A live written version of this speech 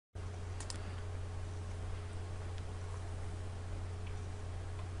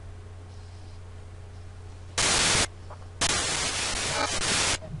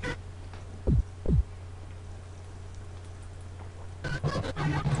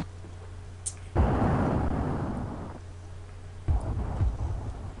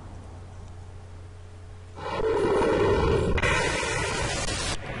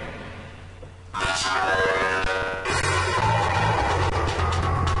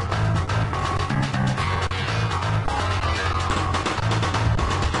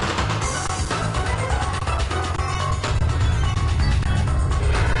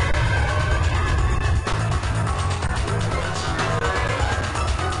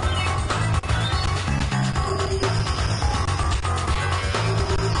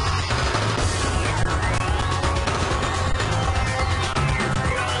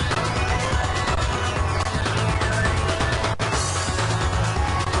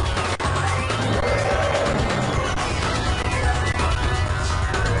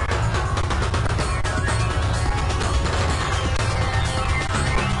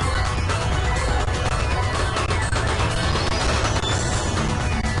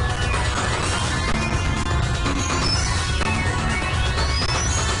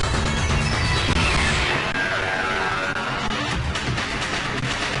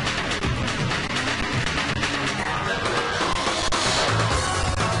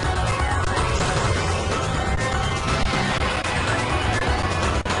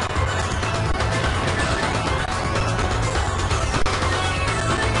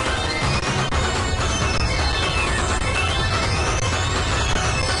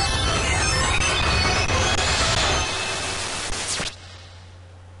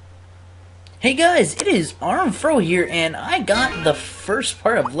Hey guys, it is Armfro here, and I got the first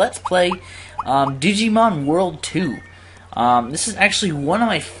part of Let's Play Digimon World 2. This is actually one of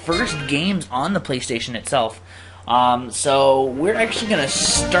my first games on the PlayStation itself. So we're actually going to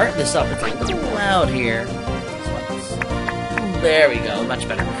start this up. It's a little loud here. There we go, much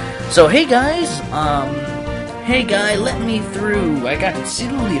better. So hey guys, hey guy, let me through. I got to see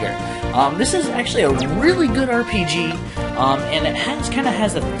the leader. This is actually a really good RPG. And it kind of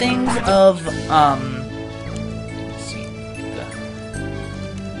has the things of, let's see,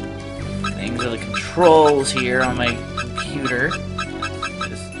 the things of the controls here on my computer.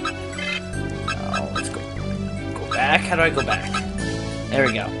 Let's go back. How do I go back? There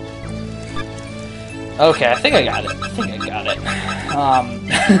we go. Okay, I think I got it.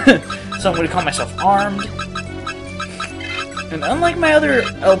 So I'm going to call myself Armed. And unlike my other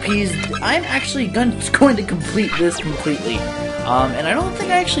LPs, I'm actually going to complete this completely. And I don't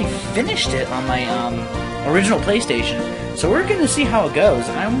think I actually finished it on my original PlayStation. So we're going to see how it goes.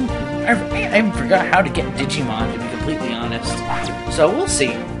 I forgot how to get Digimon, to be completely honest. So we'll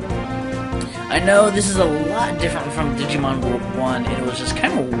see. I know this is a lot different from Digimon World 1, and it was just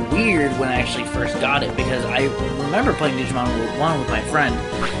kind of weird when I actually first got it, because I remember playing Digimon World 1 with my friend,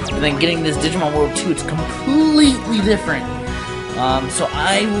 and then getting this Digimon World 2, it's completely different. So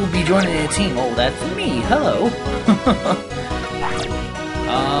I will be joining a team. Oh, that's me. Hello.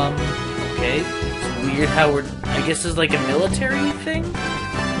 Okay. It's weird how I guess it's like a military thing?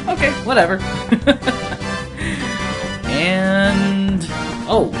 Okay, whatever. And...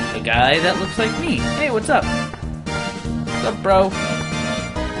 oh, a guy that looks like me. Hey, what's up? What's up, bro?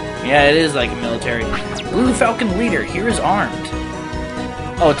 Yeah, it is like a military. Blue Falcon leader. Here is Armed.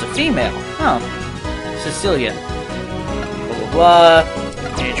 Oh, it's a female. Huh. Cecilia. Blah.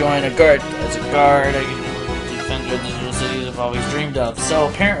 Can you join a guard? As a guard, I can defend the digital cities I've always dreamed of. So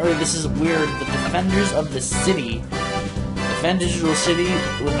apparently this is weird. The defenders of the city. Defend digital city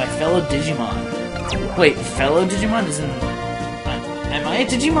with my fellow Digimon. Wait, fellow Digimon is in... am I a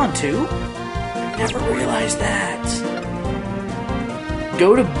Digimon too? I never realized that.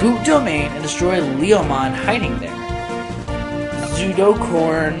 Go to Boot Domain and destroy Leomon hiding there.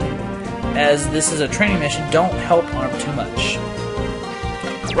 Zudokorn, as this is a training mission, don't help Arm too much.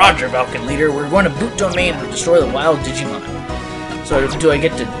 Roger, Falcon Leader. We're going to Boot Domain to destroy the wild Digimon. So, do I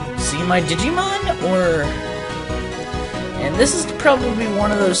get to see my Digimon, or... and this is probably one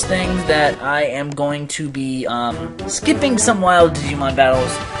of those things that I am going to be, skipping some wild Digimon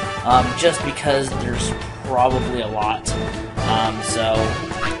battles, just because there's probably a lot. So...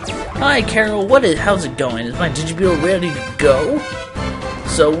 hi, Carol. How's it going? Is my Digi-Beetle ready to go?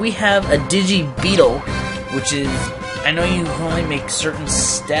 So we have a Digi-Beetle, which is, I know you can only make certain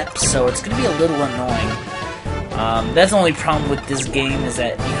steps, so it's going to be a little annoying. That's the only problem with this game, is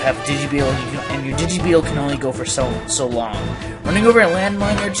that you have Digi-Beetle, and your Digi-Beetle can only go for so long. Running over a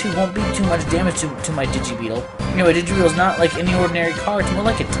landmine or two won't be too much damage to my Digi-Beetle. You know, a Digi-Beetle is not like any ordinary car, it's more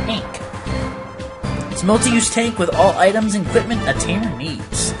like a tank. It's a multi-use tank with all items and equipment a tamer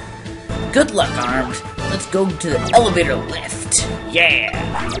needs. Good luck, Armed. Let's go to the elevator lift. Yeah.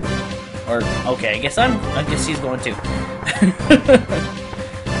 Or okay, I guess he's going too.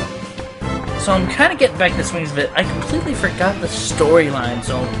 So I'm kind of getting back to swings, but I completely forgot the storyline.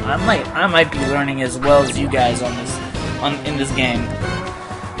 So I might be learning as well as you guys in this game.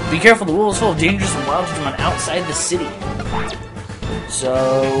 Be careful, the world is full of dangerous and wild Digimon outside the city.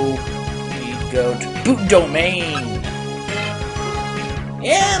 So we go to Boot Domain.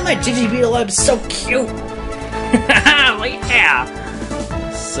 Yeah, my Digi-Beetle, I'm so cute! Yeah!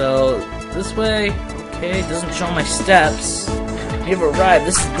 So, this way, okay, it doesn't show my steps. You've arrived,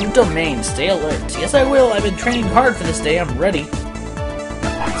 this is Boot Domain, stay alert. Yes, I will, I've been training hard for this day, I'm ready.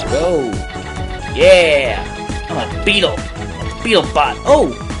 Let's go. Yeah! I'm a Beetle. Beetle bot.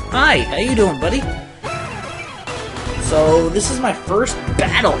 Oh! Hi, how you doing, buddy? So, this is my first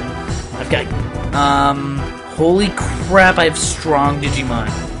battle. I've got, holy crap, I have strong Digimon.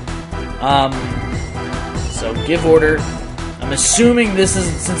 So give order. I'm assuming since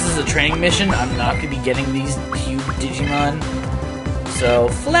this is a training mission, I'm not going to be getting these huge Digimon. So,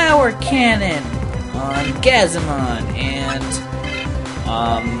 Flower Cannon on Gazamon, and,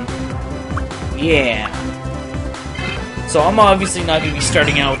 yeah. So I'm obviously not going to be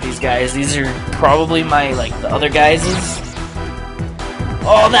starting out with these guys. These are probably my, the other guys'.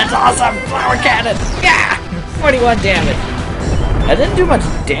 Oh, that's awesome! Flower Cannon! Yeah! 41 damage. I didn't do much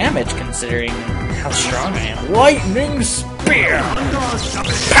damage considering how strong I am. Lightning Spear!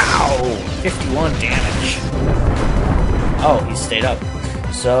 Pow! 51 damage. Oh, he stayed up.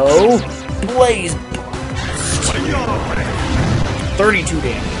 So, Blaze Blast. 32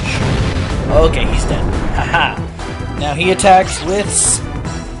 damage. Okay, he's dead. Haha. Now he attacks with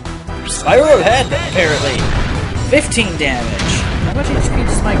Spiral of Head, apparently. 15 damage. How much HP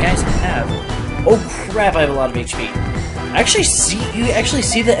does my guys have? Oh crap, I have a lot of HP. You actually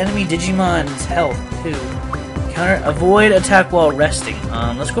see the enemy Digimon's health too. Avoid attack while resting.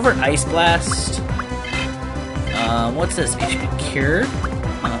 Let's go for Ice Blast. What's this? HP Cure.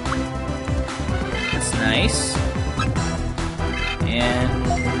 That's nice. And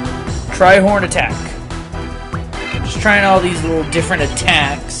Tri-Horn Attack. Just trying all these little different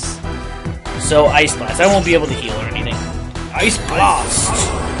attacks. So Ice Blast. I won't be able to heal or anything. Ice Blast.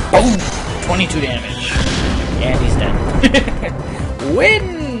 Boom. 22 damage. And he's dead.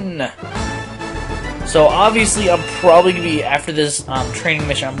 Win! So obviously I'm probably going to be, after this training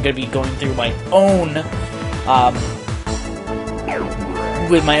mission, I'm going to be going through my own,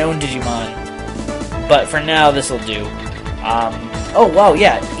 with my own Digimon. But for now, this will do. Oh wow,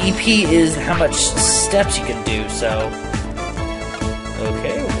 yeah, EP is how much steps you can do, so...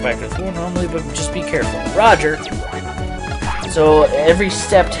 Okay, we'll go back to the floor normally, but just be careful. Roger! So every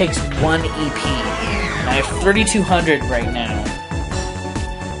step takes 1 EP. And I have 3,200 right now.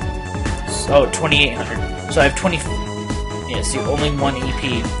 Oh, 2,800. So I have 20... Yeah, see, only 1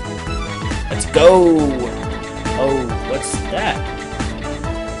 EP. Let's go! Oh, what's that?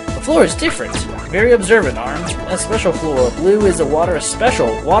 The floor is different. Very observant. Orange, a special floor. Blue is a special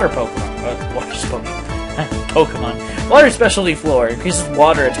water Pokemon. Pokemon. Water specialty floor. Increases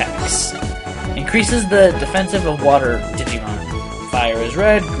water attacks. Increases the defensive of water Digimon. Fire is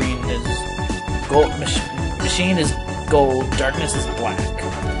red. Green is gold. Machine is gold. Darkness is black.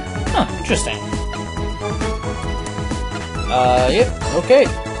 Huh, interesting. Yep, okay.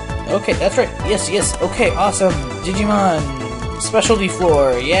 Okay, that's right. Yes, yes, okay, awesome. Digimon, specialty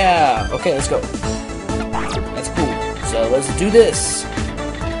floor, yeah. Okay, let's go. That's cool. So, let's do this.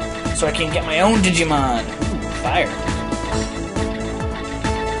 So I can get my own Digimon. Ooh, fire.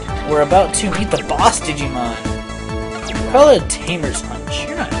 We're about to meet the boss Digimon. Call it a Tamer's Hunch.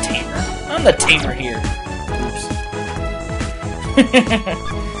 You're not a Tamer. I'm the Tamer here. Oops.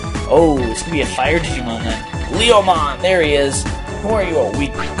 Oh, it's gonna be a fire Digimon then. Leomon, there he is. Who are you, a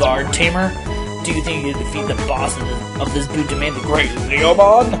weak guard tamer? Do you think you can defeat the boss of this boot domain, the great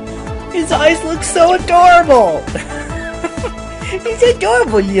Leomon? His eyes look so adorable! He's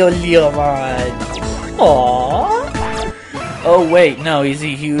adorable, little Leomon! Aww! Oh wait, no, he's a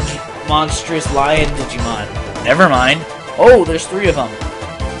huge, monstrous lion Digimon. Never mind. Oh, there's 3 of them.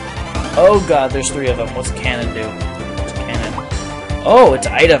 Oh god, there's 3 of them. What's Cannon do? What's Cannon? Oh, it's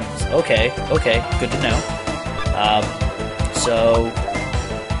items. Okay, okay, good to know. So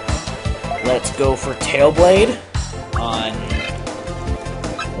let's go for Tailblade on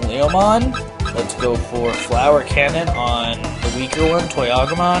Leomon. Let's go for Flower Cannon on the weaker one,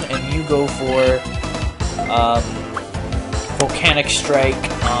 Toyagumon, and you go for Volcanic Strike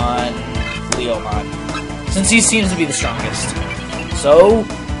on Leomon, since he seems to be the strongest. So,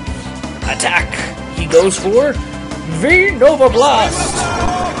 attack! He goes for V-Nova Blast!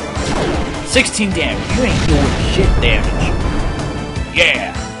 16 damage. You ain't doing shit damage.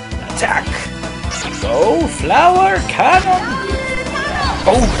 Yeah! Attack! Go, Flower Cannon!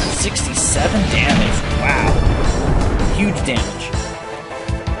 Oh, 67 damage. Wow. Huge damage.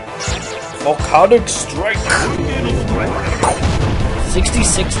 Volcanic Strike!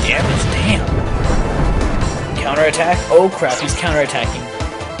 66 damage. Damn. Counterattack? Oh crap, he's counterattacking.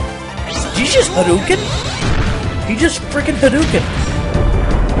 Did he just Hadouken? He just freaking Hadouken.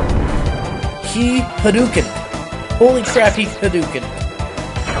 He Hadouken. Holy crap, he Hadouken.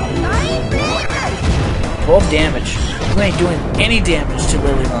 12 damage. You ain't doing any damage to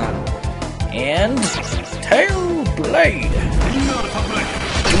Lilymon. And Tail Blade.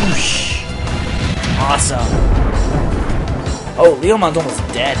 Douche. Awesome. Oh, Leomon's almost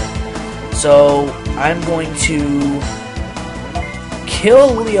dead. So I'm going to kill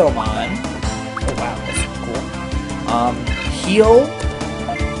Leomon. Oh wow, that's cool. Heal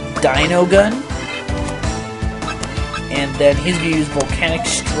Dino Gun, and then he's gonna use Volcanic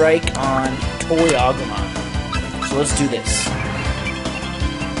Strike on Toyagumon. So let's do this.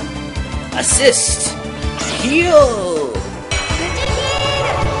 Assist! Heal!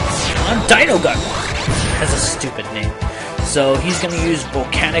 On Dino Gun! Has a stupid name. So he's gonna use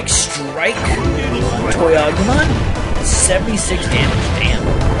Volcanic Strike on Toyagumon. 76 damage, damn.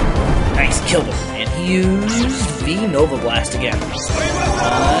 Nice, killed him. And he used V-Nova Blast again.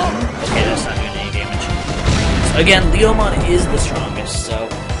 Okay, that's not doing any damage. So again, Leomon is the strongest, so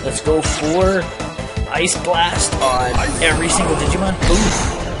let's go for Ice Blast on every single Digimon.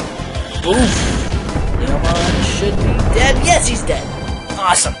 Boof! Boof! Leomon should be dead. Yes, he's dead.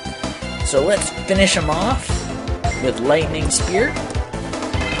 Awesome. So let's finish him off with Lightning Spear,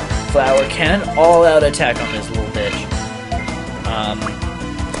 Flower Cannon, all-out attack on this little bitch.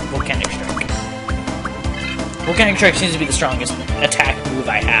 Volcanic Strike. Volcanic Strike seems to be the strongest attack move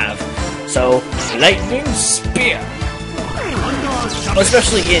I have. So, Lightning Spear.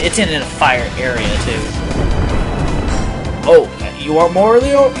 Especially, it's in a fire area, too. Oh, you want more,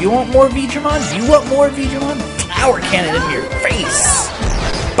 Leo? You want more Digimon? You want more Digimon? Flower Cannon in your face!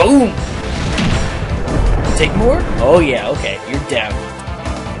 Boom! Take more? Oh yeah, okay, you're down.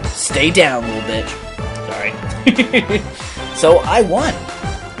 Stay down, little bitch. Sorry. So, I won.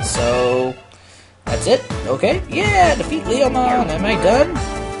 So, that's it? Okay. Yeah, defeat Leomon. Am I done?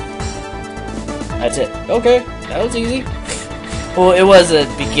 That's it. Okay, that was easy. Well, it was a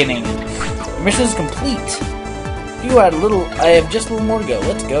beginning. The mission is complete. I have just a little more to go.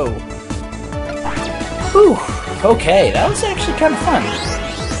 Let's go. Whew. Okay, that was actually kind of fun.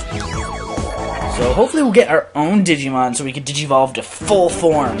 So hopefully we'll get our own Digimon so we can Digivolve to full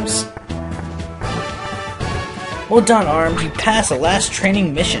forms. Well done, Armed. You passed the last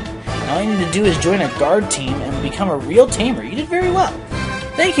training mission. Now all you need to do is join a guard team and become a real tamer. You did very well.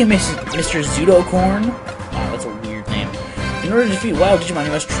 Thank you, Mr. Zudocorn. Wow, that's a weird name. In order to defeat wild Digimon,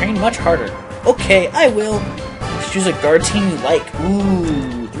 you must train much harder. Okay, I will. Just choose a guard team you like.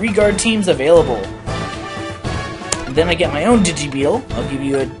 Ooh, 3 guard teams available. And then I get my own Digi-Beetle. I'll give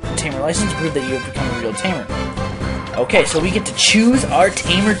you a tamer license to prove that you have become a real tamer. Okay, so we get to choose our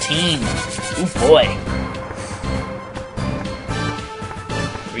tamer team. Ooh, boy.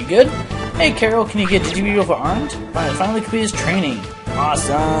 We good? Hey, Carol, can you get Digi-Beetle for Armed? Finally complete his training.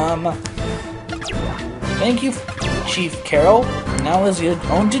 Awesome. Thank you, Chief Carol. Now let's get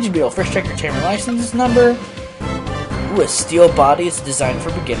our own Digi-Beetle. First, check your tamer license number. Ooh, a steel body. It's designed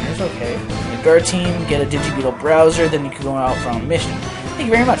for beginners. Okay. A guard team, get a Digi-Beetle browser, then you can go out on a mission. Thank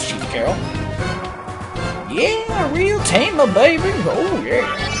you very much, Chief Carol. Yeah, real tamer, baby. Oh, yeah.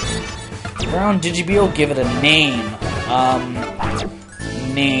 Brown Digi-Beetle, give it a name.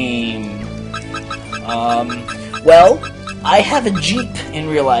 Well, I have a Jeep in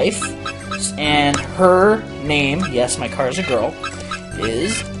real life, and her name, yes, my car is a girl,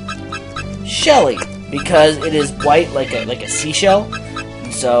 is Shelly, because it is white like a seashell.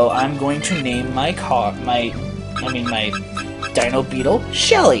 And so I'm going to name my Dino Beetle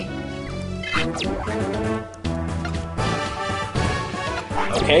Shelly.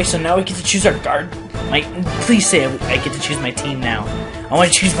 Okay, so now we get to choose our guard. Please say I get to choose my team now. I want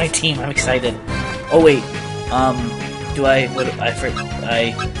to choose my team. I'm excited. Oh wait, do I? What?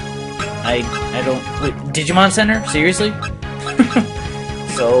 I don't. Wait, Digimon Center? Seriously?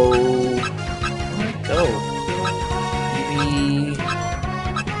 So, where do I go? Maybe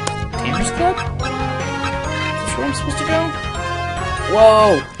Tamer's Club? Is this where I'm supposed to go?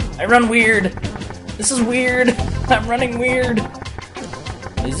 Whoa! I run weird. This is weird. I'm running weird.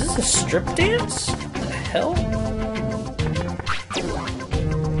 Is this a strip dance? What the hell?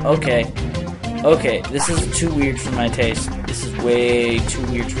 Okay. Okay, this is too weird for my taste. This is way too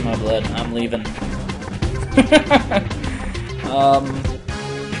weird for my blood. I'm leaving.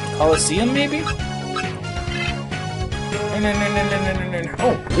 Coliseum, maybe?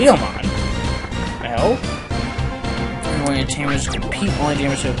 Oh, Leomon. Hell? When your tamers compete, only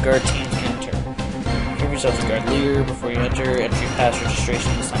tamers who have guard teams can enter. Give yourself a guard leader before you enter. Entry pass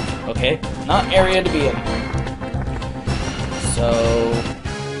registration to something. Okay? Not area to be in. So...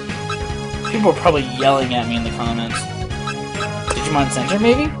 people are probably yelling at me in the comments. Digimon Center,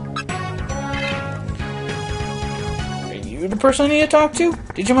 maybe? Are you the person I need to talk to?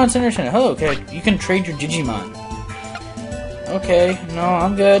 Digimon Center. Hello, okay. You can trade your Digimon. Okay, no,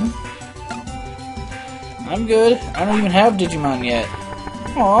 I'm good. I'm good. I don't even have Digimon yet.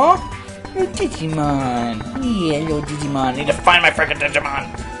 Aww, your Digimon. Yeah, your Digimon. I need to find my freaking Digimon.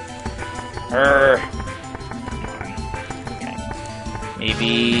 Okay.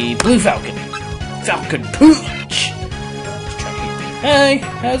 Maybe Blue Falcon. Falcon Punch. Let's try here. Hey,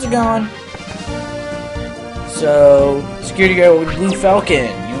 how's it going? So, security guard with Blue Falcon.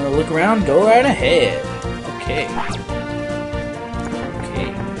 You want to look around? Go right ahead. Okay.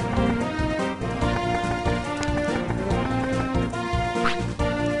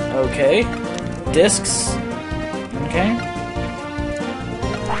 Okay. Discs. Okay.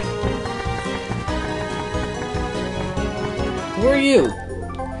 Who are you?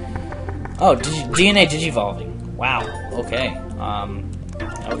 Oh, DNA Digivolving. Wow. Okay.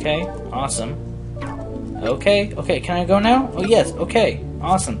 Okay. Awesome. Okay. Okay. Can I go now? Oh, yes. Okay.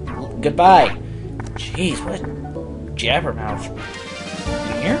 Awesome. Goodbye. Jeez, what a jabbermouth.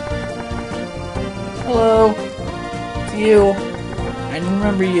 In here? Hello. It's you. I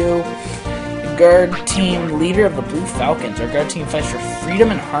remember you. guard team leader of the Blue Falcons. Our guard team fights for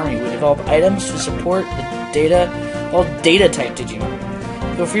freedom and harmony. We develop items to support the all data type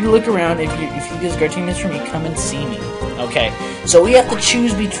Digimon. Feel free to look around. If you guys guard team is for me, come and see me. Okay, so we have to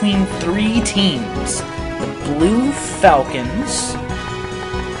choose between 3 teams: the Blue Falcons,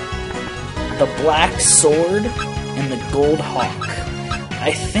 the Black Sword, and the Gold Hawk.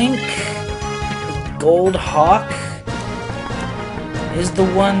 I think the Gold Hawk is the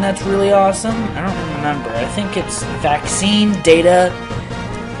one that's really awesome. I don't remember. I think it's vaccine, data.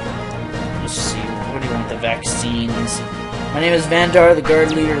 Let's see. What do you want the vaccines? My name is Vandar, the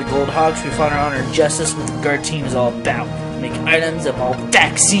guard leader of the Gold Hawks. We fought our honor and justice. What the guard team is all about. Make items of all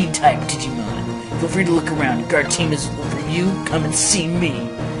vaccine type Digimon. Feel free to look around. The guard team is for you. Come and see me.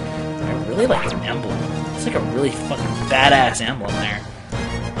 I really like an emblem. It's like a really fucking badass emblem there.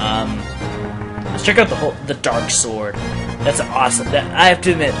 Let's check out the Dark Sword. That's awesome. I have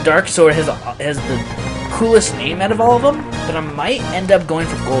to admit, Dark Sword has the coolest name out of all of them, but I might end up going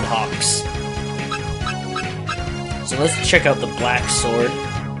for Gold Hawks. So let's check out the Black Sword.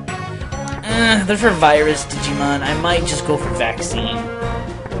 They're for virus Digimon. I might just go for vaccine.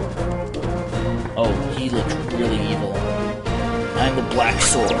 Oh, he looks really evil. I'm the Black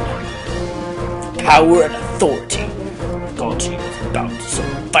Sword. Power and authority. God team is about to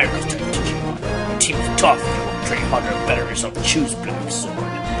summon virus type Digimon. The team is tough. If you want to train harder and better yourself, choose Black Sword.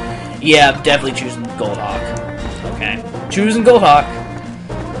 Yeah, I'm definitely choosing Gold Hawk. Okay. Choosing Gold Hawk.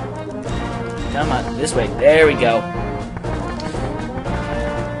 Come on, this way. There we go.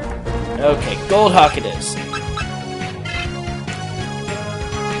 Okay, Gold Hawk it is.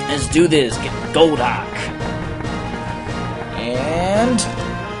 Let's do this. Get Gold Hawk. And...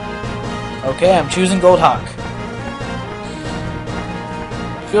 okay, I'm choosing Gold Hawk.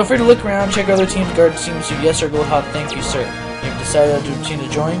 Feel free to look around, check other teams' guard teams. Yes, sir, Gold Hawk. Thank you, sir. You've decided on your team to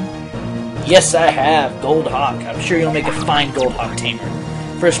join? Yes, I have. Gold Hawk. I'm sure you'll make a fine Gold Hawk tamer.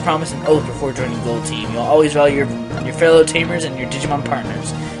 First promise an oath before joining Gold Team. You'll always value your fellow tamers and your Digimon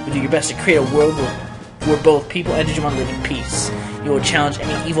partners. You'll do your best to create a world where both people and Digimon live in peace. You will challenge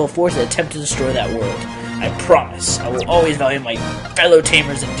any evil force that attempt to destroy that world. I promise. I will always value my fellow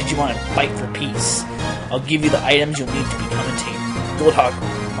tamers and Digimon and fight for peace. I'll give you the items you'll need to become a tamer. Gold Hawk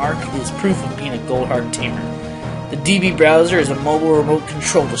mark is proof of being a Gold Hawk tamer. The DB browser is a mobile remote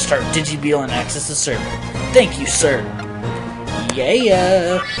control to start Digi-Beetle and access the server. Thank you, sir.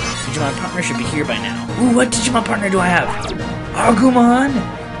 Yeah! Digimon partner should be here by now. Ooh, what Digimon partner do I have? Agumon?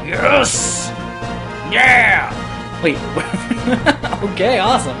 Yes! Yeah! Wait, okay,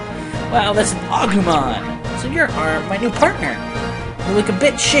 awesome. Wow, that's an Agumon. So you're my new partner. You look a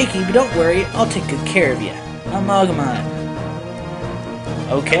bit shaky, but don't worry, I'll take good care of you. I'm Agumon.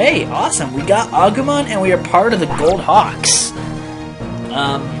 Okay, awesome. We got Agumon, and we are part of the Gold Hawks.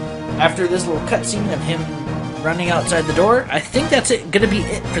 After this little cutscene of him running outside the door, I think that's gonna be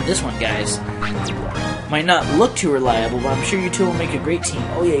it for this one, guys. Might not look too reliable, but I'm sure you two will make a great team.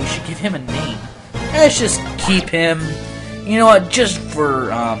 Oh yeah, you should give him a name. Let's just keep him, you know what, just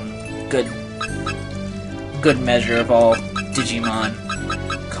for good measure of all Digimon.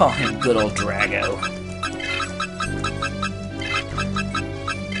 Call him good old Drago.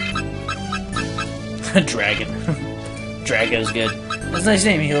 Dragon. Drago's good. That's a nice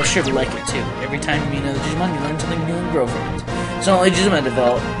name, he'll sure like it too. Every time you meet another Digimon, you learn something new and grow from it. So only Digimon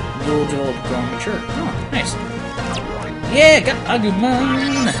develop, you'll develop, grow, and mature. Oh, nice. Yeah, got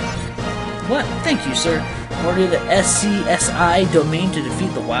Agumon! What? Thank you, sir. Order the SCSI domain to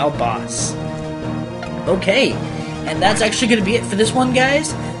defeat the wild boss. Okay, and that's actually going to be it for this one,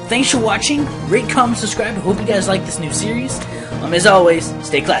 guys. Thanks for watching. Rate, comment, subscribe. I hope you guys like this new series. As always,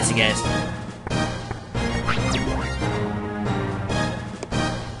 stay classy, guys.